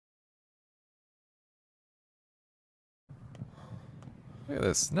Look at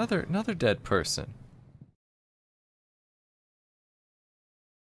this. Another dead person.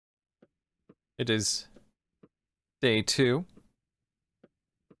 It is day 2.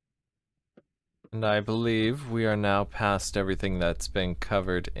 And I believe we are now past everything that's been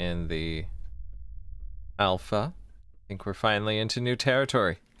covered in the alpha. I think we're finally into new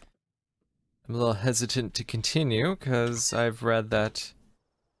territory. I'm a little hesitant to continue because I've read that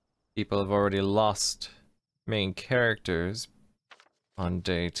people have already lost main characters on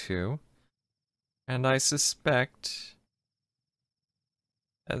day 2. And I suspect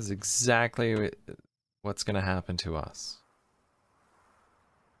that's exactly what's going to happen to us.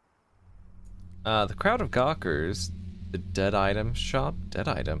 The crowd of gawkers, the dead item shop? Dead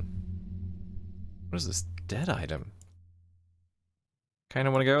item? What is this dead item? Kind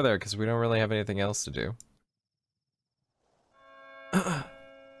of want to go there because we don't really have anything else to do. I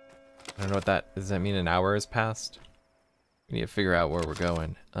don't know what that, does that mean an hour has passed? We need to figure out where we're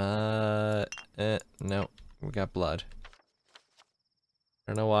going. No, we got blood.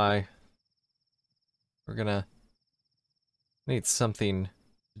 I don't know why. We're gonna need something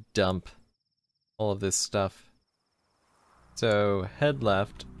to dump all of this stuff. So, head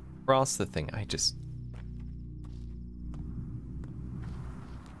left, cross the thing. It's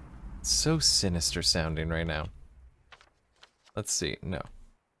so sinister sounding right now. Let's see, no.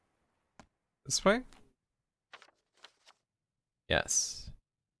 This way? Yes.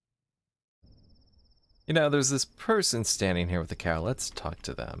 You know, there's this person standing here with a cow. Let's talk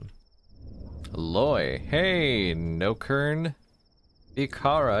to them. Aloy. Hey, Nokern.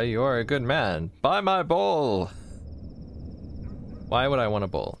 Ikara, you are a good man. Buy my bowl! Why would I want a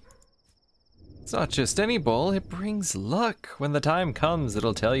bowl? It's not just any bowl, it brings luck. When the time comes,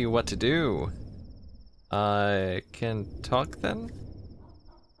 it'll tell you what to do. I can talk then?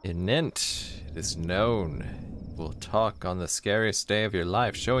 Inint, it is known. We'll talk on the scariest day of your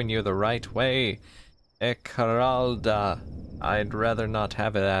life, showing you the right way. Ekaralda. I'd rather not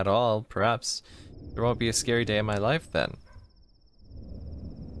have it at all. Perhaps there won't be a scary day in my life then.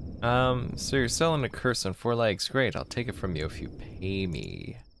 So you're selling a curse on 4 legs. Great, I'll take it from you if you pay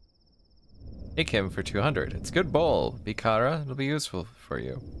me. Take him for 200. It's a good bowl, Bikara. It'll be useful for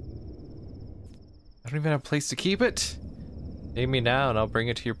you. I don't even have a place to keep it. Pay me now and I'll bring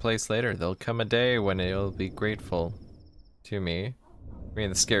it to your place later. There'll come a day when it'll be grateful to me. I mean,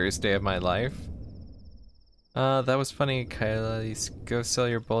 the scariest day of my life. That was funny, Kyla. You go sell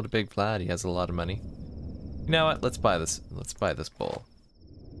your bowl to Big Vlad. He has a lot of money. You know what? Let's buy this. Let's buy this bowl.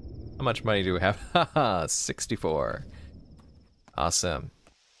 How much money do we have? Haha, 64. Awesome.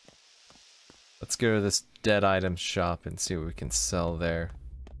 Let's go to this dead item shop and see what we can sell there.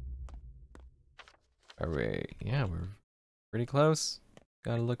 Are we? Yeah, we're pretty close.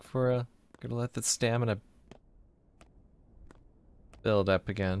 Gotta look for a... Gotta let the stamina build up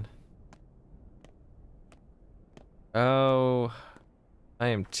again. Oh, I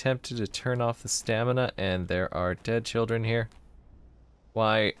am tempted to turn off the stamina and there are dead children here.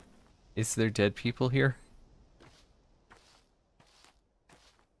 Why is there dead people here?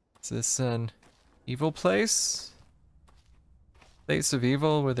 Is this an evil place? Place of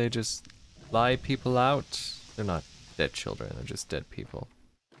evil where they just lie people out? They're not dead children, they're just dead people.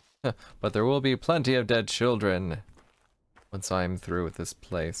 But there will be plenty of dead children once I'm through with this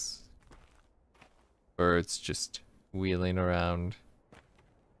place. Birds just wheeling around.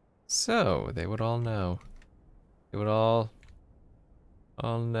 So, they would all know. They would all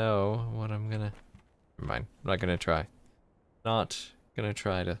know what I'm gonna... Never mind, I'm not gonna try. Not gonna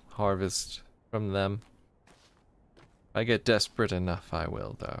try to harvest from them. If I get desperate enough, I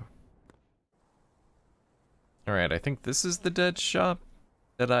will, though. Alright, I think this is the dead shop?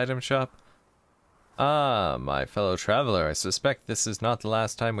 Dead item shop? Ah, my fellow traveler, I suspect this is not the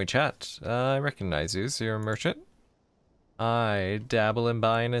last time we chat. I recognize you, so you're a merchant? I dabble in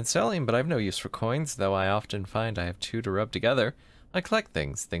buying and selling, but I've no use for coins, though I often find I have 2 to rub together. I collect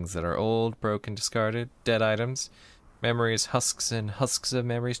things that are old, broken, discarded, dead items, memories, husks, and husks of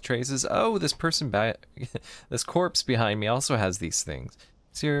memories, traces. Oh, this this corpse behind me also has these things.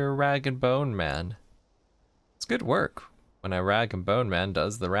 It's your rag and bone man. It's good work. When a rag and bone man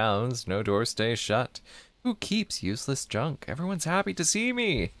does the rounds, no door stays shut. Who keeps useless junk? Everyone's happy to see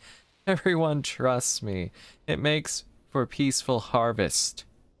me. Everyone trusts me. It makes for a peaceful harvest.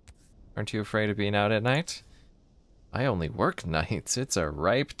 Aren't you afraid of being out at night? I only work nights. It's a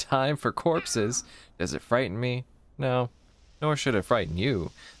ripe time for corpses. Does it frighten me? No. Nor should it frighten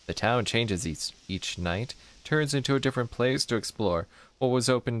you. The town changes each night, turns into a different place to explore. What was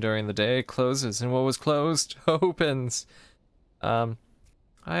open during the day closes, and what was closed opens. I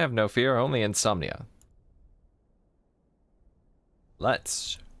have no fear, only insomnia.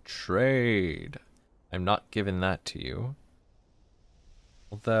 Let's trade. I'm not giving that to you.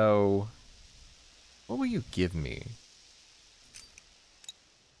 Although, what will you give me?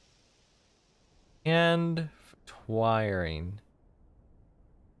 And twiring.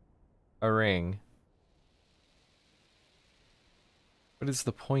 A ring. What is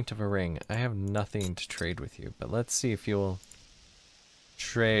the point of a ring? I have nothing to trade with you, but let's see if you'll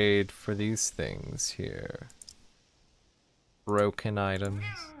trade for these things here. Broken items.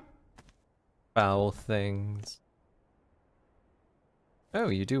 Foul things. Oh,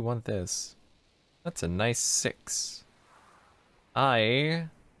 you do want this. That's a nice 6. I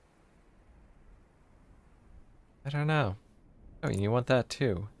don't know. Oh, and you want that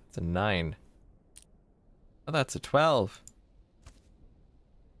too. It's a 9. Oh, that's a 12.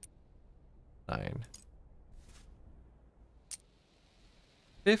 9.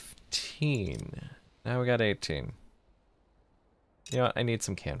 15. Now we got 18. You know what? I need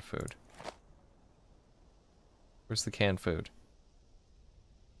some canned food. Where's the canned food?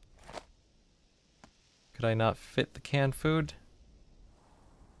 Could I not fit the canned food?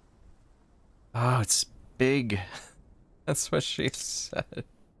 Oh, it's big. That's what she said.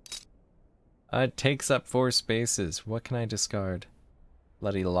 It takes up 4 spaces. What can I discard?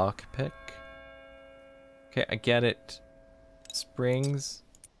 Bloody lockpick? Okay, I get it. Springs.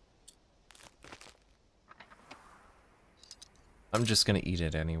 I'm just gonna eat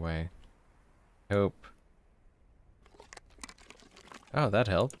it anyway. Hope. Oh, that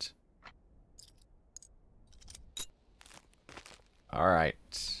helped.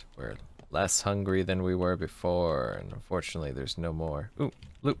 Alright. We're less hungry than we were before, and unfortunately there's no more. Ooh,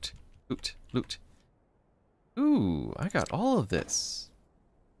 loot. Loot. Loot. Ooh, I got all of this.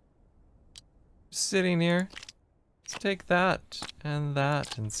 Just sitting here. Let's take that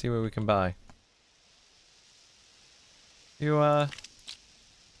and see what we can buy. You,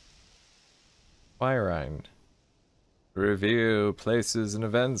 Fire. Review places and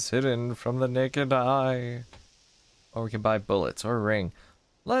events hidden from the naked eye. Or we can buy bullets or a ring.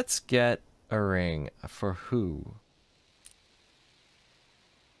 Let's get a ring. For who?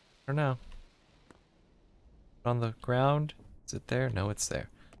 I don't know. On the ground? Is it there? No, it's there.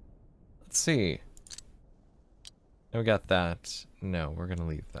 Let's see. We got that. No, we're gonna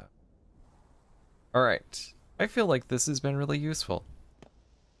leave that. Alright. I feel like this has been really useful.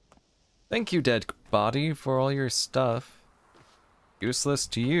 Thank you, dead body, for all your stuff. Useless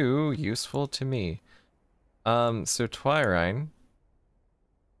to you, useful to me. So Twirine.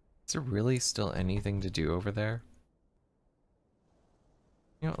 Is there really still anything to do over there?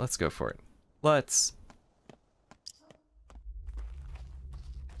 You know what, let's go for it. Let's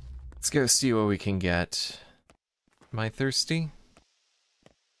go see what we can get. Am I thirsty?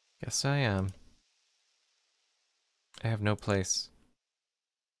 Guess I am. I have no place.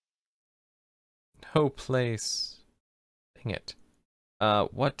 No place. Dang it.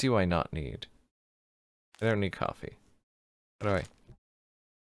 What do I not need? I don't need coffee. How do I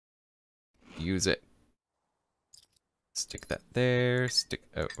use it? Stick that there. Stick.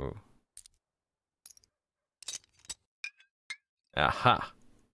 Oh. Aha.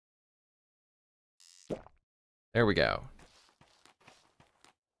 There we go.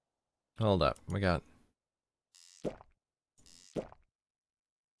 Hold up. We got.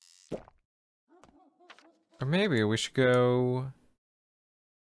 Or maybe we should go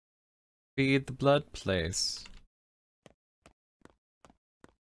feed the blood place.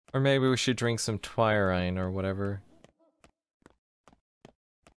 Or maybe we should drink some Twirine or whatever.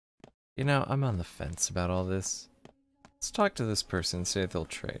 You know, I'm on the fence about all this. Let's talk to this person, say they'll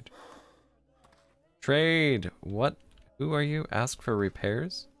trade. Trade! What? Who are you? Ask for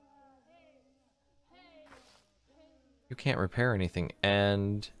repairs? You can't repair anything,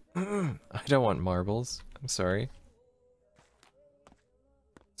 and... I don't want marbles. I'm sorry.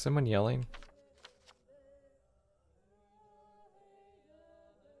 Someone yelling?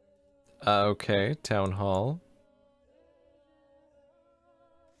 Okay, town hall.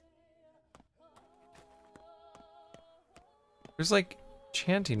 There's like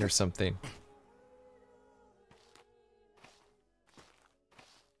chanting or something.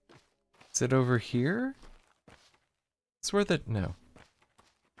 Is it over here? It's where the... no.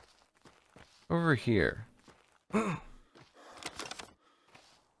 Over here. I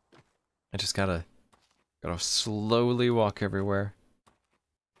just gotta slowly walk everywhere.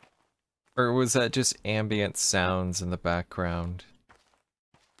 Or was that just ambient sounds in the background?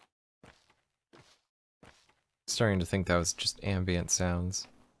 Starting to think that was just ambient sounds.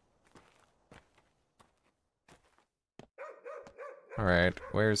 Alright,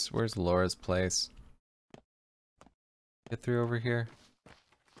 where's Laura's place? get through over here?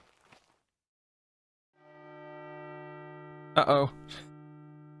 Uh-oh.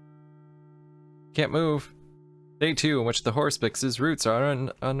 Can't move. Day 2, in which the Haruspex's roots are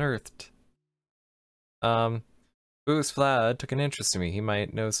unearthed. Boo's Vlad took an interest in me. He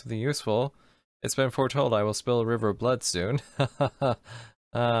might know something useful. It's been foretold I will spill a river of blood soon. So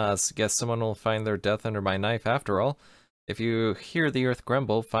guess someone will find their death under my knife after all. If you hear the earth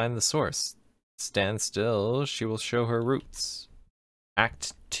grumble, find the source. Stand still, she will show her roots.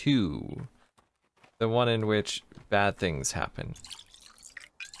 Act 2. The one in which bad things happen.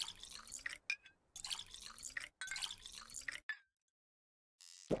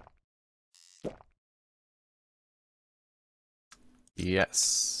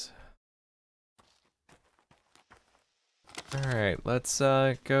 Yes. Alright, let's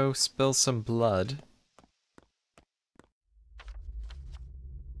go spill some blood.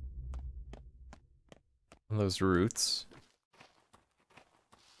 On those roots.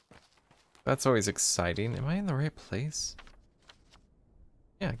 That's always exciting. Am I in the right place?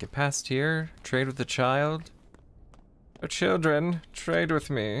 Yeah, get past here, trade with the child. Oh, children, trade with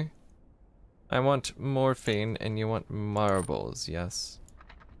me. I want morphine and you want marbles, yes.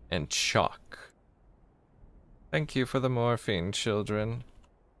 And chalk. Thank you for the morphine, children.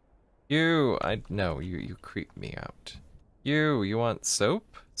 You creep me out. You want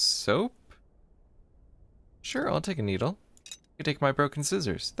soap? Soap? Sure, I'll take a needle. You take my broken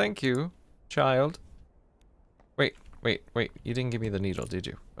scissors. Thank you, child. Wait, you didn't give me the needle, did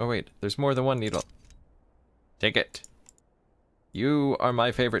you? Oh wait, there's more than one needle. Take it. You are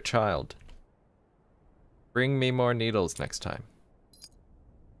my favorite child. Bring me more needles next time.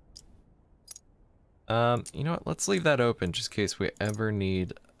 You know what? Let's leave that open just in case we ever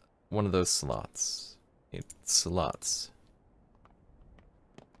need one of those slots. Need slots.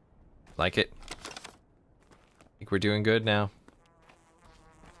 Like it? Think we're doing good now.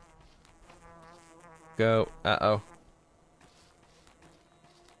 Go. Uh-oh.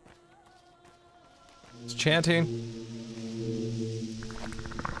 It's chanting.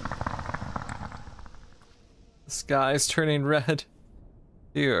 The sky's turning red.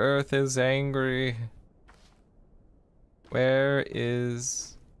 The earth is angry. Where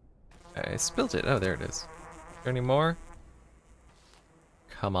is... I spilled it. Oh, there it is. Is there any more?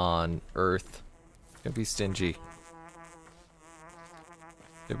 Come on, earth. Don't be stingy.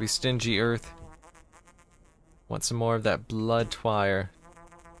 Don't be stingy, earth. Want some more of that blood twire.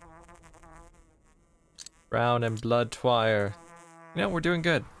 Brown and blood twire. You know, we're doing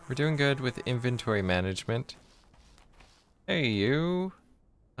good. We're doing good with inventory management. Hey, you.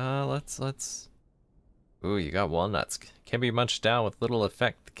 Let's... Ooh, you got walnuts. Can't be munched down with little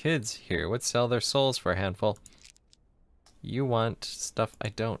effect. The kids here would sell their souls for a handful. You want stuff I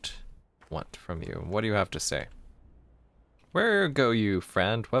don't want from you. What do you have to say? Where go you,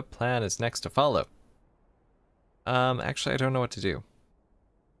 friend? What plan is next to follow? Actually, I don't know what to do.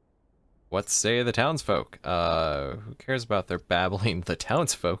 What say the townsfolk? Who cares about their babbling, the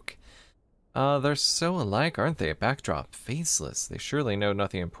townsfolk? They're so alike, aren't they? A backdrop, faceless. They surely know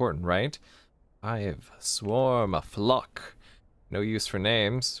nothing important, right? Hive, swarm, a flock. No use for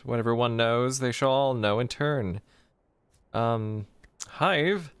names. Whatever one knows, they shall all know in turn.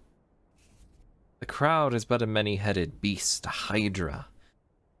 Hive? The crowd is but a many-headed beast, a hydra.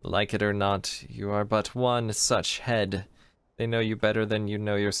 Like it or not, you are but one such head. They know you better than you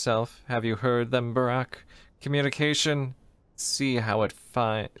know yourself. Have you heard them, Barak? Communication? See how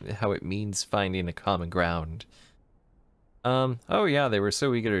it means finding a common ground. Oh yeah, they were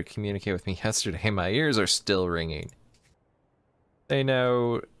so eager to communicate with me yesterday. My ears are still ringing.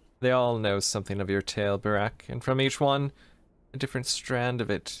 They all know something of your tale, Barak, and from each one, a different strand of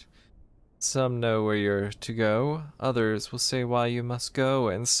it. Some know where you're to go, others will say why you must go,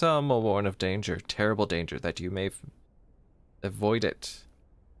 and some will warn of danger, terrible danger, that you may avoid it.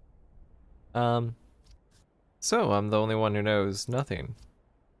 So I'm the only one who knows nothing.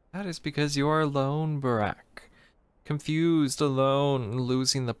 That is because you are alone, Barak. Confused, alone,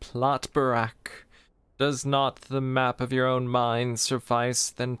 losing the plot, Barak. Does not the map of your own mind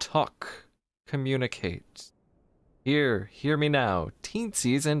suffice? Then talk, communicate. Hear me now,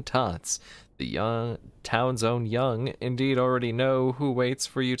 teensies and tots. The town's own young indeed already know who waits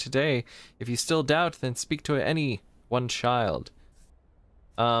for you today. If you still doubt, then speak to any one child.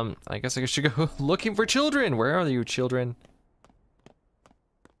 I guess I should go looking for children. Where are you, children?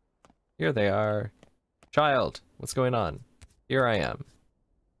 Here they are. Child, what's going on? Here I am.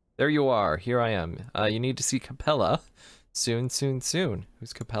 There you are. Here I am. You need to see Capella. Soon.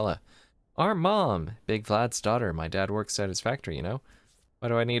 Who's Capella? Our mom. Big Vlad's daughter. My dad works at his factory, you know? Why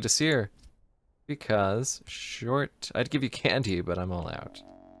do I need to see her? because I'd give you candy, but I'm all out.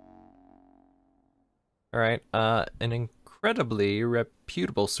 Alright, an incredibly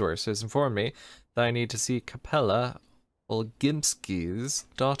reputable source has informed me that I need to see Capella Olgimsky's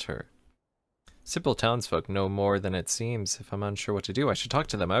daughter. Simple townsfolk know more than it seems. If I'm unsure what to do, I should talk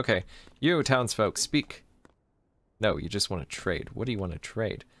to them. Okay, you townsfolk, speak. No, you just want to trade. What do you want to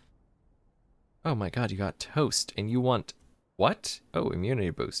trade? Oh my god, you got toast, and you want... What? Oh,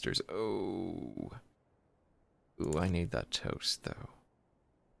 immunity boosters. Oh. Ooh, I need that toast, though.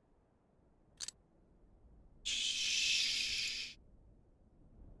 Shh.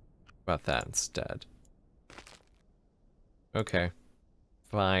 About that instead. Okay.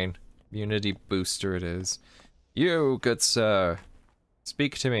 Fine. Immunity booster it is. You, good sir.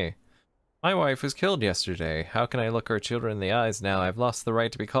 Speak to me. My wife was killed yesterday. How can I look our children in the eyes now? I've lost the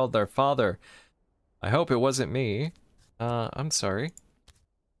right to be called their father. I hope it wasn't me. I'm sorry.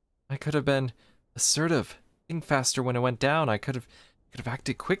 I could have been assertive. Think faster when it went down. I could have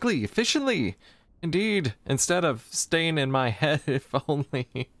acted quickly, efficiently. Indeed, instead of staying in my head, if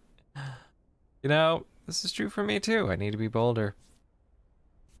only. You know, this is true for me too. I need to be bolder.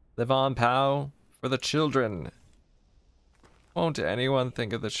 Live on, pal, for the children. Won't anyone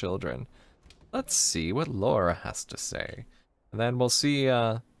think of the children? Let's see what Laura has to say. And then we'll see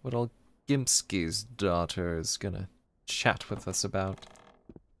what Olgimsky's daughter is gonna chat with us about.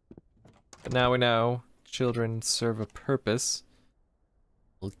 But now we know children serve a purpose.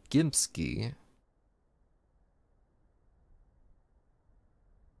 Olgimsky.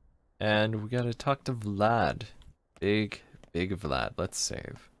 And we gotta talk to Vlad. Big Vlad. Let's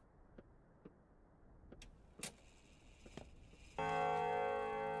save.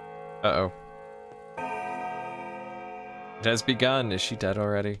 Uh-oh. It has begun. Is she dead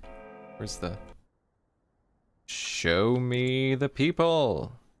already? Where's the... Show me the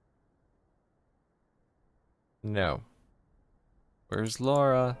people. No. Where's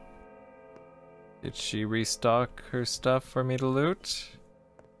Laura? Did she restock her stuff for me to loot?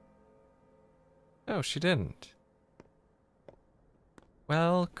 No, she didn't.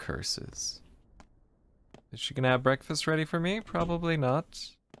 Well, curses. Is she gonna have breakfast ready for me? Probably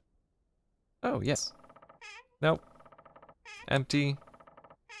not. Oh, yes. Nope. Empty.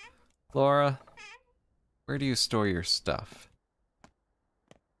 Laura, where do you store your stuff?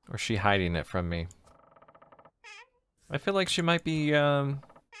 Or is she hiding it from me? I feel like she might be,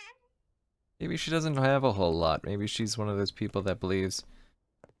 maybe she doesn't have a whole lot. Maybe she's one of those people that believes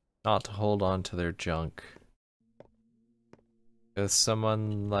not to hold on to their junk. Because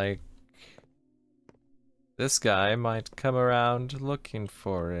someone like this guy might come around looking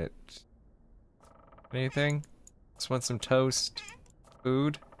for it. Anything? Just want some toast?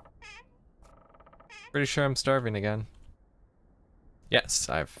 Food? Pretty sure I'm starving again. Yes,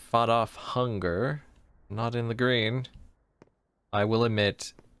 I've fought off hunger. Not in the green. I will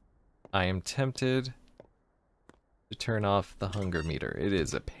admit, I am tempted to turn off the hunger meter. It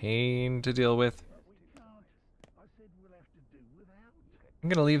is a pain to deal with. I'm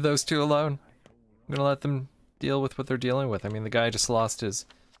gonna leave those two alone. I'm gonna let them deal with what they're dealing with. I mean, the guy just lost his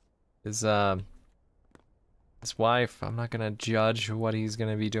wife. I'm not gonna judge what he's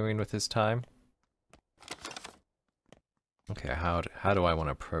gonna be doing with his time. Okay, how do I want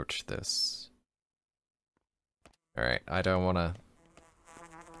to approach this? Alright, I don't want to...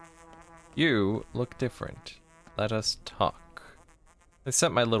 You look different. Let us talk. I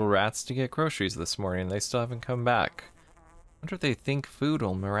sent my little rats to get groceries this morning. They still haven't come back. Wonder if they think food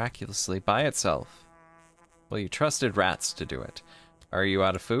will miraculously buy itself. Well, you trusted rats to do it. Are you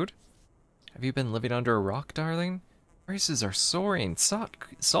out of food? Have you been living under a rock, darling? Prices are soaring.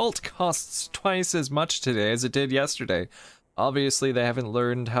 Salt costs twice as much today as it did yesterday. Obviously, they haven't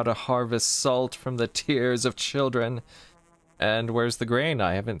learned how to harvest salt from the tears of children. And where's the grain?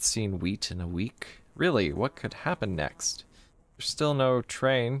 I haven't seen wheat in a week. Really, what could happen next? There's still no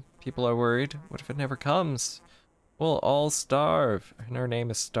train. People are worried. What if it never comes? We'll all starve. And her name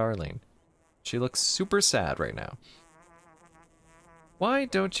is Starling. She looks super sad right now. Why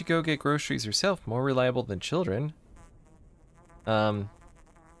don't you go get groceries yourself? More reliable than children. How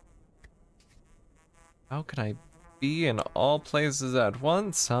can I be in all places at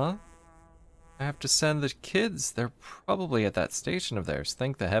once, huh? I have to send the kids. They're probably at that station of theirs.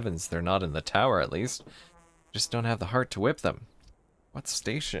 Thank the heavens they're not in the tower, at least. Just don't have the heart to whip them. What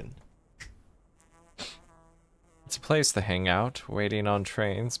station? It's a place to hang out, waiting on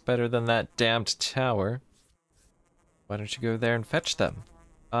trains. Better than that damned tower. Why don't you go there and fetch them?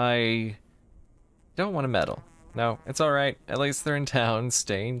 I don't want to meddle. No, it's alright. At least they're in town,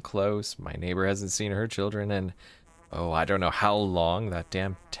 staying close. My neighbor hasn't seen her children in Oh, I don't know how long that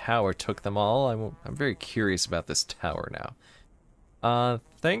damn tower took them all. I'm very curious about this tower now.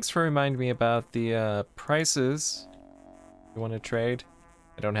 Thanks for reminding me about the prices. You want to trade?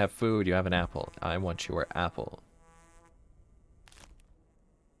 I don't have food, you have an apple. I want your apple.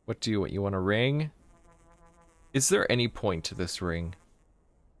 What do you want? You want a ring? Is there any point to this ring?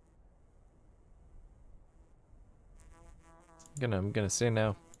 I'm gonna say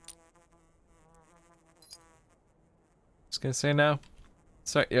no. Just gonna say no.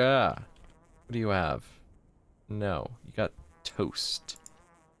 So yeah. What do you have? No, you got toast.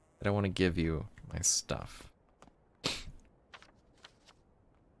 I don't want to give you my stuff.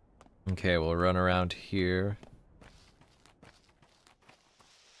 Okay, we'll run around here.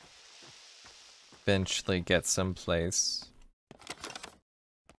 Eventually get someplace.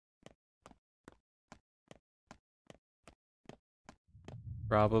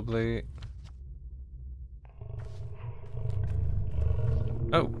 Probably.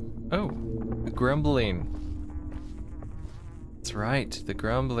 Oh, the grumbling. That's right, the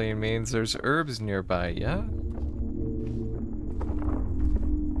grumbling means there's herbs nearby, yeah?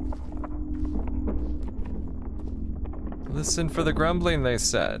 Listen for the grumbling, they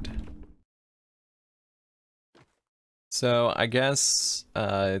said. So, I guess,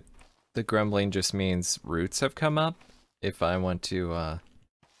 the grumbling just means roots have come up. If I want to,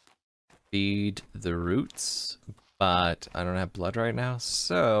 feed the roots, but I don't have blood right now,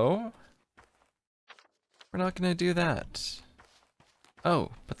 so we're not gonna do that.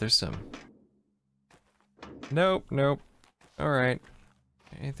 Oh, but there's some. Nope. Alright.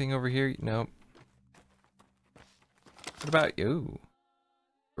 Anything over here? Nope. What about you?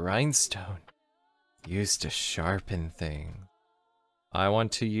 Grindstone. Used to sharpen things. I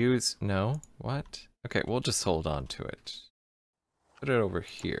want to use... No? What? Okay, we'll just hold on to it. Put it over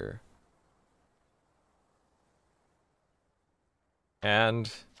here.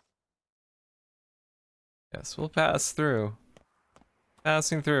 And... yes, we'll pass through.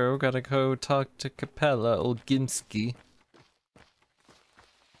 Passing through, gotta go talk to Capella Olgimsky.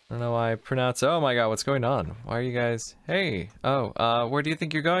 I don't know why I pronounce... Oh my god, what's going on? Why are you guys... Hey! Oh, where do you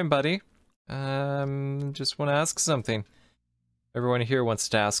think you're going, buddy? Just want to ask something. Everyone here wants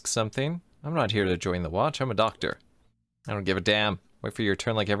to ask something. I'm not here to join the watch, I'm a doctor. I don't give a damn. Wait for your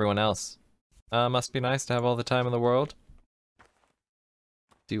turn like everyone else. Must be nice to have all the time in the world.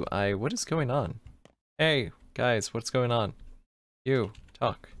 What is going on? Hey, guys, what's going on? You,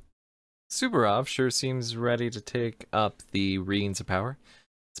 talk. Subarov sure seems ready to take up the reins of power.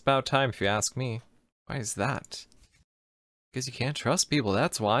 It's about time if you ask me. Why is that? Because you can't trust people,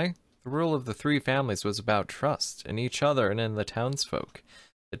 that's why. The rule of the three families was about trust, in each other and in the townsfolk.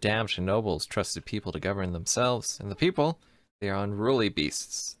 The damned nobles trusted people to govern themselves, and the people, they are unruly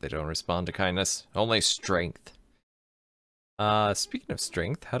beasts. They don't respond to kindness, only strength. Speaking of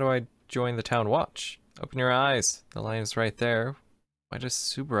strength, how do I join the town watch? Open your eyes, the line is right there. Why does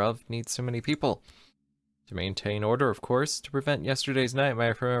Subarov need so many people? To maintain order, of course, to prevent yesterday's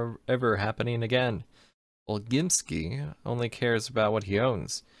nightmare from ever happening again. Olgimsky only cares about what he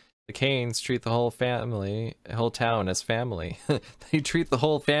owns. The Canes treat the whole town as family. They treat the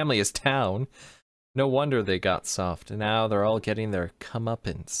whole family as town. No wonder they got soft, and now they're all getting their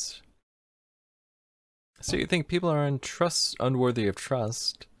comeuppance. So you think people are unworthy of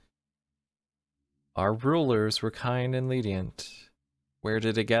trust? Our rulers were kind and lenient. Where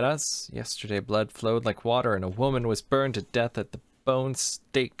did it get us? Yesterday blood flowed like water and a woman was burned to death at the bone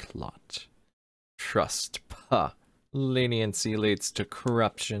stake lot. Trust, pah. Leniency leads to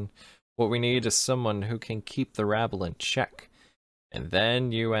corruption. What we need is someone who can keep the rabble in check. And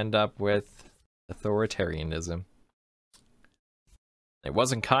then you end up with authoritarianism. It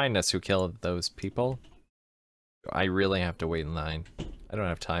wasn't kindness who killed those people. I really have to wait in line. I don't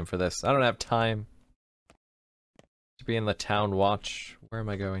have time for this. I don't have time to be in the town watch. Where am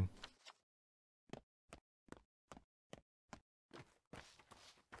I going?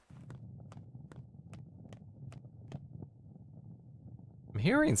 I'm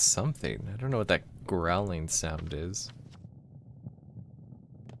hearing something. I don't know what that growling sound is.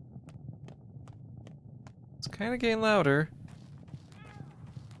 It's kind of getting louder.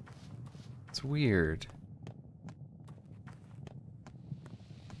 It's weird.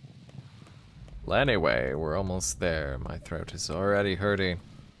 Well, anyway, we're almost there. My throat is already hurting.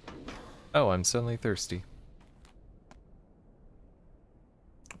 Oh, I'm suddenly thirsty.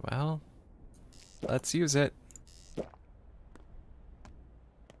 Well, let's use it.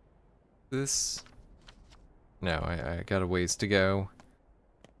 This... No, I got a ways to go.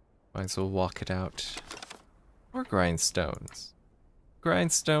 Might as well walk it out. Or grindstones.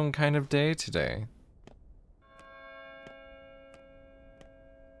 Grindstone kind of day today.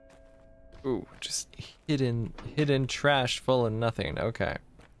 Ooh, just hidden trash full of nothing. Okay.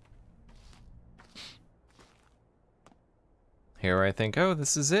 Here I think, oh,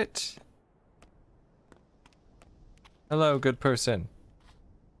 this is it. Hello, good person.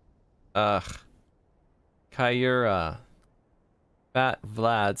 Ugh. Kyura. Fat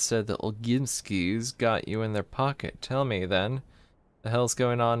Vlad said the Olgimskys got you in their pocket. Tell me then, the hell's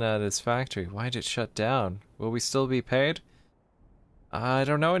going on at his factory? Why'd it shut down? Will we still be paid? I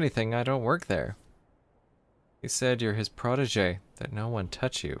don't know anything. I don't work there. He said you're his protege. That no one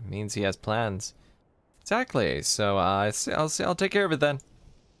touch you means he has plans. Exactly. So I'll take care of it then.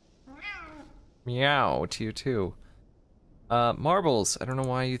 Meow to you too. Marbles. I don't know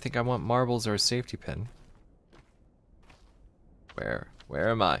why you think I want marbles or a safety pin. Where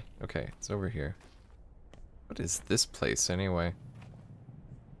am I? Okay, it's over here. What is this place anyway?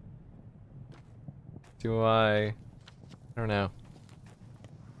 I don't know.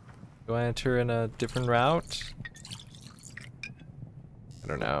 Do I enter in a different route? I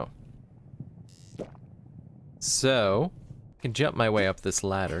don't know. So, I can jump my way up this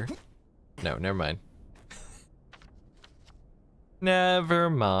ladder. No, never mind. Never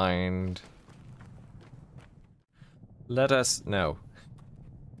mind. No.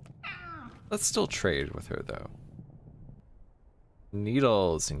 Let's still trade with her though.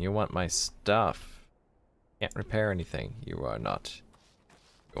 Needles, and you want my stuff. Can't repair anything. You are not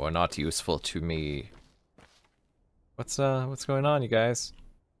useful to me. What's going on, you guys?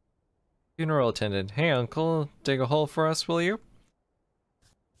 Funeral attendant. Hey, uncle, dig a hole for us, will you?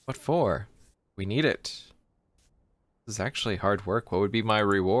 What for? We need it. This is actually hard work. What would be my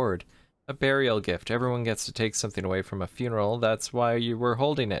reward? A burial gift. Everyone gets to take something away from a funeral. That's why you were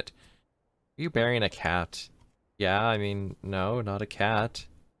holding it. Are you burying a cat? Yeah, I mean, no, not a cat.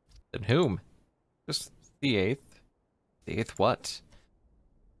 Then whom? Just the 8th. The 8th what?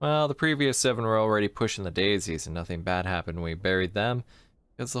 Well, the previous 7 were already pushing the daisies and nothing bad happened when we buried them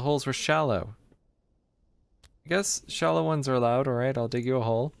because the holes were shallow. I guess shallow ones are allowed, alright, I'll dig you a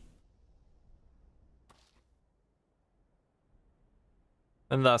hole.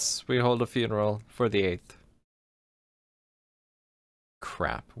 And thus, we hold a funeral for the 8th.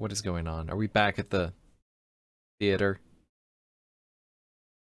 Crap, what is going on? Are we back at the theater?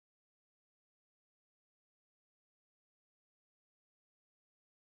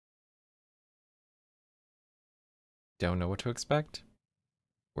 Don't know what to expect.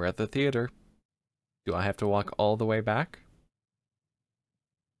 We're at the theater. Do I have to walk all the way back?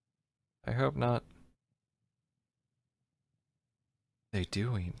 I hope not. What are they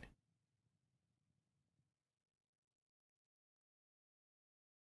doing?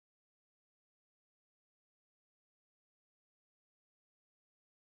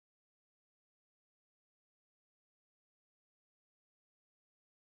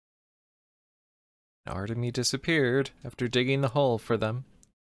 Artemy disappeared after digging the hole for them.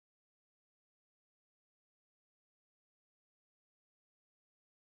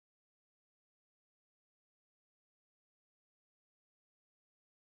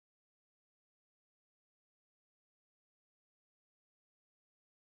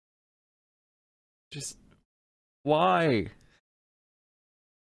 Just... why?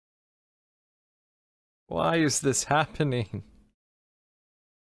 Why is this happening?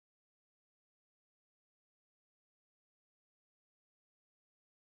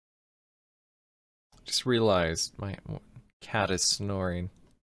 Just realized my cat is snoring.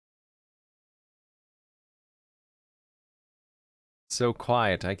 So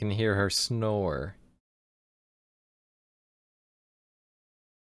quiet, I can hear her snore.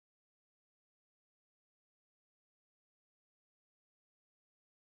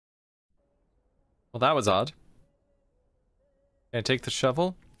 Well, that was odd. Can I take the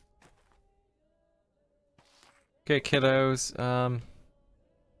shovel? Okay, kiddos,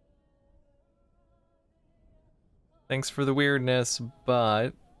 thanks for the weirdness,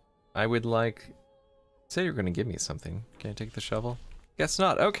 but I would like... Say you're gonna give me something. Can I take the shovel? Guess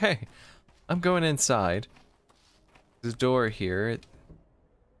not. Okay. I'm going inside. There's a door here.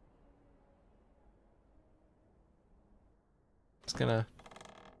 Just gonna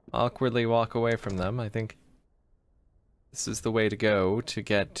awkwardly walk away from them. I think this is the way to go to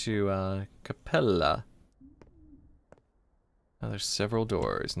get to Capella. Now there's several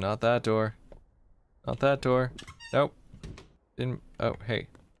doors. Not that door. Not that door. Nope. Didn't... Oh, hey.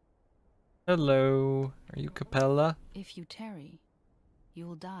 Hello. Are you Capella? If you tarry, you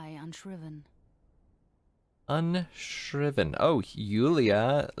will die unshriven. Unshriven. Oh,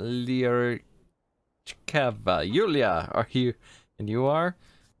 Yulia Liarcheva. Yulia, are you... And you are?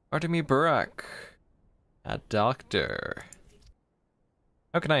 Artemy Barak. A doctor.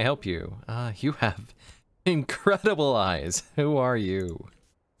 How can I help you? You have incredible eyes. Who are you?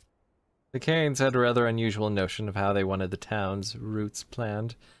 The Canes had a rather unusual notion of how they wanted the town's routes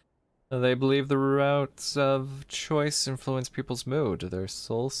planned. They believe the routes of choice influence people's mood, their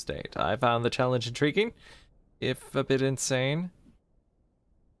soul state. I found the challenge intriguing, if a bit insane.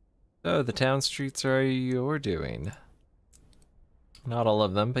 So, the town streets are your doing. Not all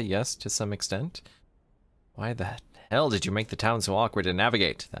of them, but yes, to some extent. Why the hell did you make the town so awkward to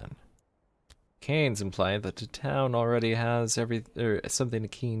navigate, then? Canes imply that the town already has something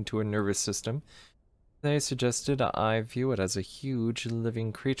akin to a nervous system. They suggested I view it as a huge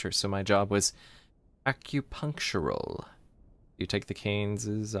living creature, so my job was acupunctural. You take the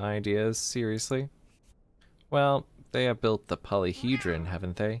Canes' ideas seriously? Well, they have built the polyhedron,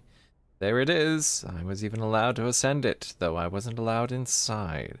 haven't they? There it is. I was even allowed to ascend it, though I wasn't allowed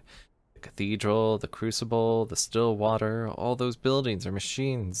inside. The cathedral, the crucible, the still water, all those buildings are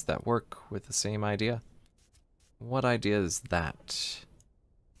machines that work with the same idea. What idea is that?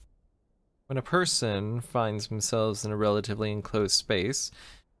 When a person finds themselves in a relatively enclosed space,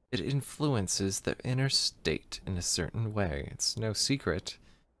 it influences their inner state in a certain way. It's no secret.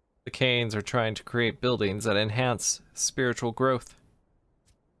 The Canes are trying to create buildings that enhance spiritual growth.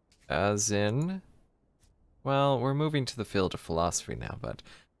 As in, well, we're moving to the field of philosophy now, but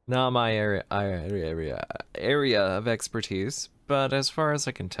not my area of expertise. But as far as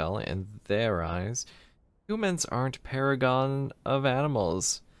I can tell, in their eyes, humans aren't paragon of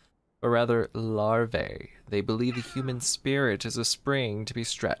animals, but rather larvae. They believe the human spirit is a spring to be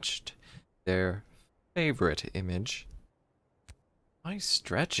stretched. Their favorite image. Why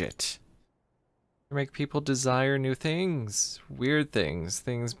stretch it? To make people desire new things, weird things,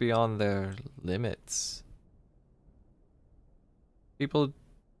 things beyond their limits. People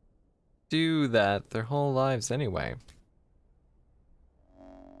do that their whole lives anyway.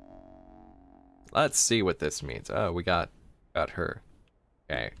 Let's see what this means. Oh, we got her.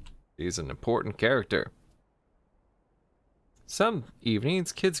 Okay, she's an important character. Some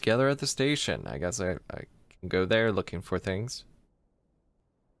evenings, kids gather at the station. I guess I can go there looking for things.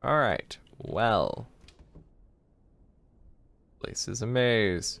 Alright, well. Place is a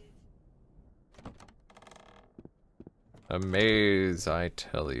maze. A maze, I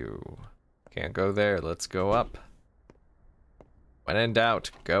tell you. Can't go there, let's go up. When in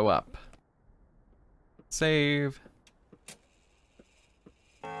doubt, go up. Save.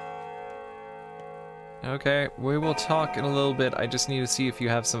 Okay, we will talk in a little bit. I just need to see if you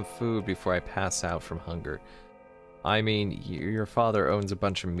have some food before I pass out from hunger. I mean, your father owns a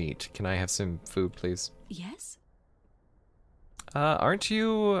bunch of meat. Can I have some food, please? Yes? Are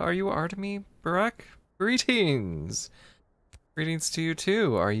you Artemy, Barak? Greetings! Greetings to you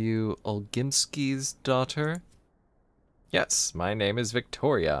too. Are you Olgimsky's daughter? Yes, my name is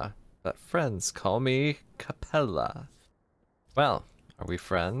Victoria, but friends call me Capella. Well, are we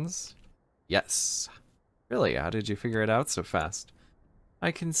friends? Yes. Really, how did you figure it out so fast?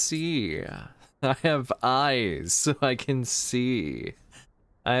 I can see. I have eyes, so I can see.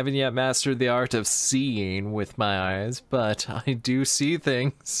 I haven't yet mastered the art of seeing with my eyes, but I do see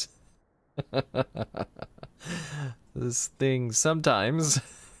things. This thing, sometimes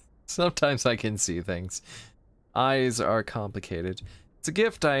I can see things. Eyes are complicated. It's a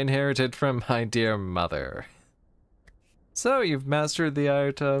gift I inherited from my dear mother. So, you've mastered the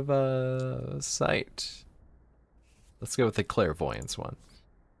art of, sight. Let's go with the clairvoyance one.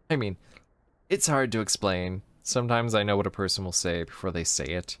 I mean, it's hard to explain. Sometimes I know what a person will say before they say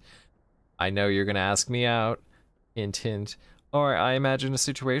it. I know you're gonna ask me out, hint hint, or I imagine a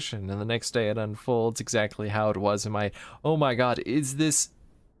situation and the next day it unfolds exactly how it was in my, oh my god, is this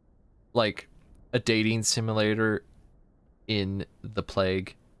like a dating simulator in the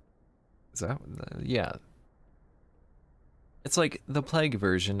Plague? Is that, yeah. It's like the Plague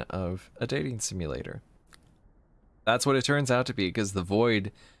version of a dating simulator. That's what it turns out to be, because the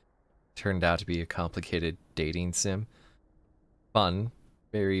Void turned out to be a complicated dating sim. Fun.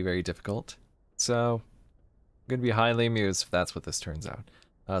 Very, very difficult. So, I'm gonna be highly amused if that's what this turns out.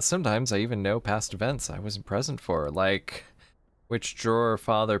 Sometimes I even know past events I wasn't present for, like which drawer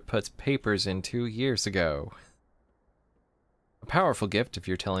father puts papers into years ago. A powerful gift if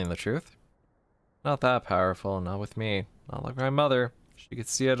you're telling the truth. Not that powerful, not with me. Not like my mother. She could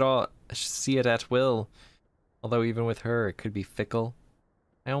see it at will. Although even with her, it could be fickle.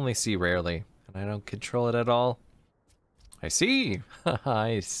 I only see rarely, and I don't control it at all. I see!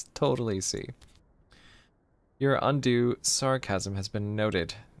 I totally see. Your undue sarcasm has been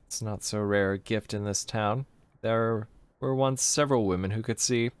noted. It's not so rare a gift in this town. There were once several women who could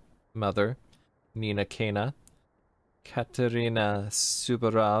see. Mother, Nina Kana. Katerina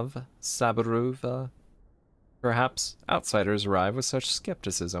Saburova. Perhaps outsiders arrive with such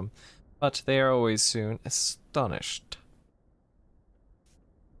skepticism, but they are always soon astonished.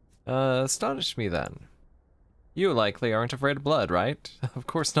 Astonish me then. You likely aren't afraid of blood, right? Of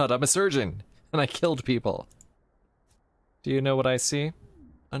course not, I'm a surgeon, and I killed people. Do you know what I see?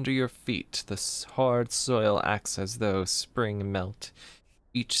 Under your feet, the hard soil acts as though spring melt,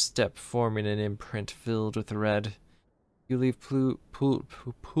 each step forming an imprint filled with red. You leave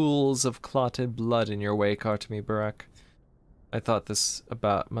pools of clotted blood in your wake, Artemy Barak. I thought this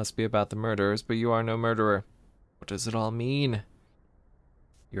must be about the murderers, but you are no murderer. What does it all mean?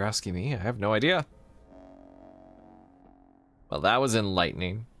 You're asking me? I have no idea. Well, that was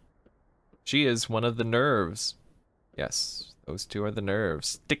enlightening. She is one of the nerves. Yes, those two are the nerves.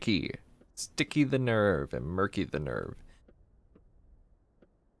 Sticky. Sticky the nerve and Murky the nerve.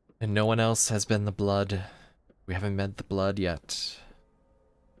 And no one else has been the blood. We haven't met the blood yet.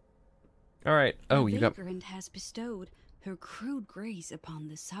 Alright. Oh, you got... vagrant has bestowed her crude grace upon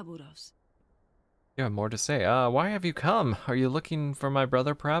the Saburos. You have more to say. Why have you come? Are you looking for my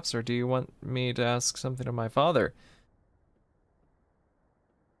brother, perhaps? Or do you want me to ask something of my father?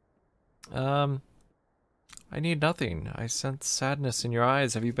 I need nothing. I sense sadness in your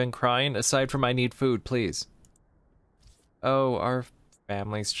eyes. Have you been crying? Aside from I need food, please. Oh, our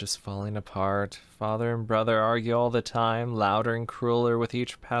family's just falling apart. Father and brother argue all the time, louder and crueler with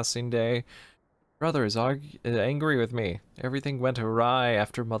each passing day. Brother is angry with me. Everything went awry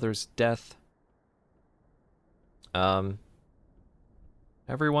after mother's death.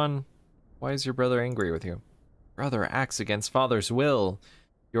 Everyone, why is your brother angry with you? Brother acts against father's will.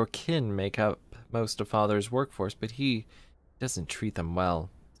 Your kin make up most of father's workforce, but he doesn't treat them well.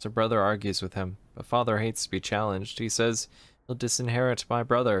 So brother argues with him, but father hates to be challenged. He says he'll disinherit my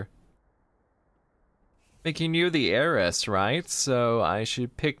brother. Making you the heiress, right? So I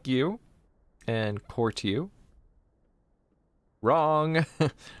should pick you and court you. Wrong.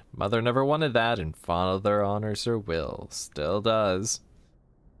 Mother never wanted that, and father honors her will. Still does.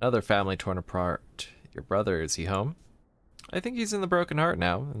 Another family torn apart. Your brother, is he home? I think he's in the Broken Heart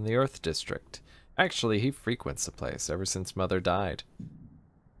now, in the Earth District. Actually, he frequents the place ever since Mother died.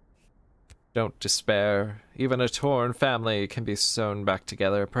 Don't despair. Even a torn family can be sewn back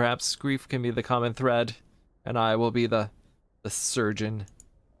together. Perhaps grief can be the common thread, and I will be the surgeon.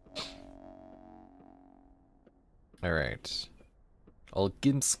 Alright.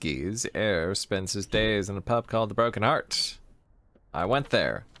 Olgimsky's heir spends his days in a pub called the Broken Heart. I went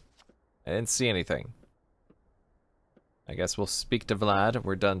there. I didn't see anything. I guess we'll speak to Vlad.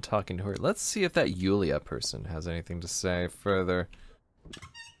 We're done talking to her. Let's see if that Yulia person has anything to say further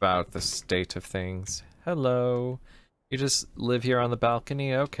about the state of things. Hello. You just live here on the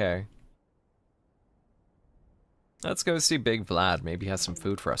balcony? Okay. Let's go see Big Vlad. Maybe he has some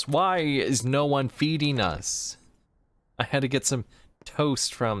food for us. Why is no one feeding us? I had to get some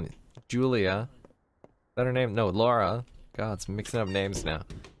toast from Julia. Is that her name? No, Laura. God, it's mixing up names now.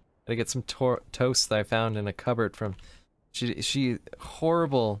 I had to get some toast that I found in a cupboard from... She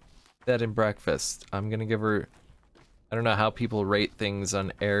horrible bed and breakfast. I'm gonna give her... I don't know how people rate things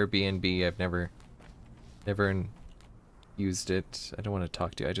on Airbnb. I've never used it. I don't want to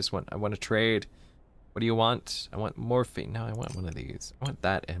talk to you. I want to trade. What do you want? I want morphine. No, I want one of these. I want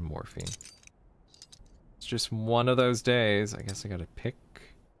that and morphine. It's just one of those days. I guess I gotta pick.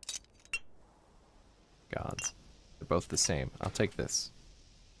 Gods. They're both the same. I'll take this.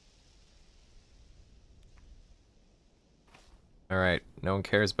 Alright, no one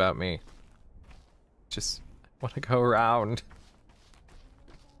cares about me. Just want to go around.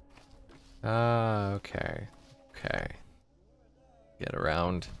 Okay. Okay. Get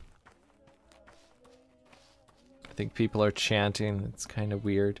around. I think people are chanting. It's kind of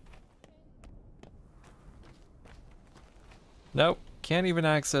weird. Nope. Can't even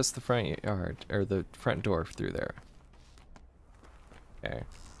access the front yard, or the front door through there. Okay.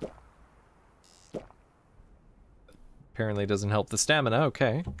 Apparently doesn't help the stamina.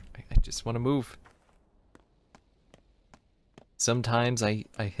 Okay. I just want to move. Sometimes I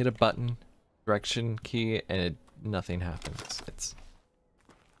hit a button, direction key, and nothing happens. It's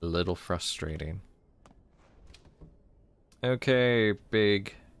a little frustrating. Okay,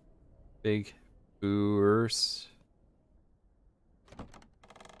 big boors.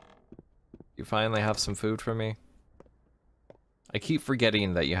 You finally have some food for me? I keep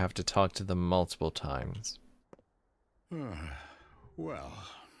forgetting that you have to talk to them multiple times. Well,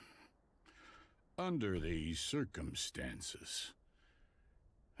 under these circumstances,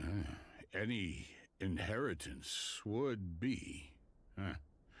 any inheritance would be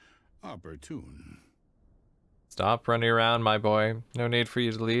opportune. Stop running around, my boy. No need for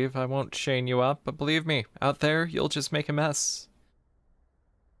you to leave. I won't chain you up, but believe me, out there, you'll just make a mess.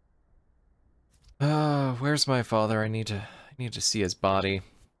 Where's my father? I need to see his body.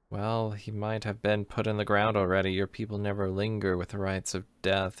 Well, he might have been put in the ground already. Your people never linger with the rites of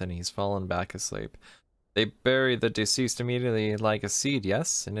death, and he's fallen back asleep. They bury the deceased immediately like a seed,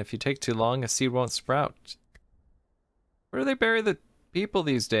 yes? And if you take too long, a seed won't sprout. Where do they bury the people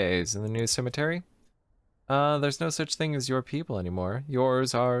these days? In the new cemetery? There's no such thing as your people anymore.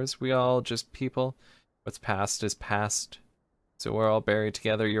 Yours, ours, we all just people. What's past is past. So we're all buried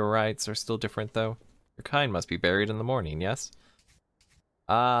together. Your rites are still different, though. Your kind must be buried in the morning, yes?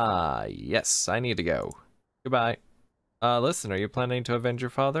 Ah, yes, I need to go. Goodbye. Listen, are you planning to avenge your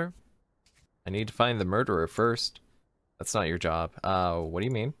father? I need to find the murderer first. That's not your job. What do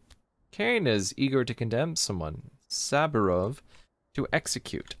you mean? Cain is eager to condemn someone, Sabirov, to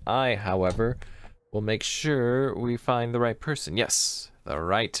execute. I, however, will make sure we find the right person. Yes, the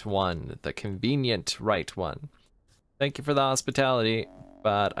right one. The convenient right one. Thank you for the hospitality,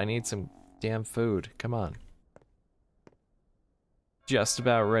 but I need some damn food. Come on. Just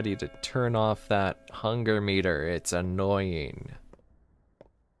about ready to turn off that hunger meter. It's annoying.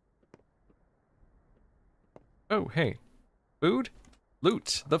 Oh, hey. Food?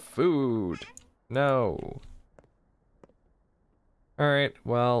 Loot the food. No. Alright,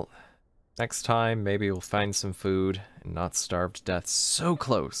 well, next time maybe we'll find some food and not starve to death. So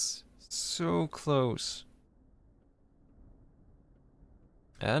close. So close.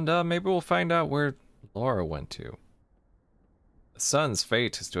 And maybe we'll find out where Laura went to. The son's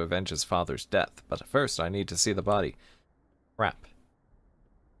fate is to avenge his father's death, but first I need to see the body. Crap.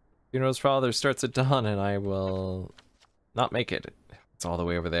 Funeral's father starts at dawn and I will not make it. It's all the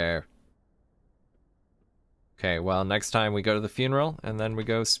way over there. Okay, well, next time we go to the funeral and then we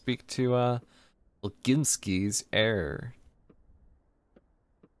go speak to Olgimsky's heir.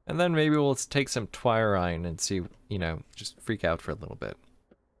 And then maybe we'll take some Twirine and see, you know, just freak out for a little bit.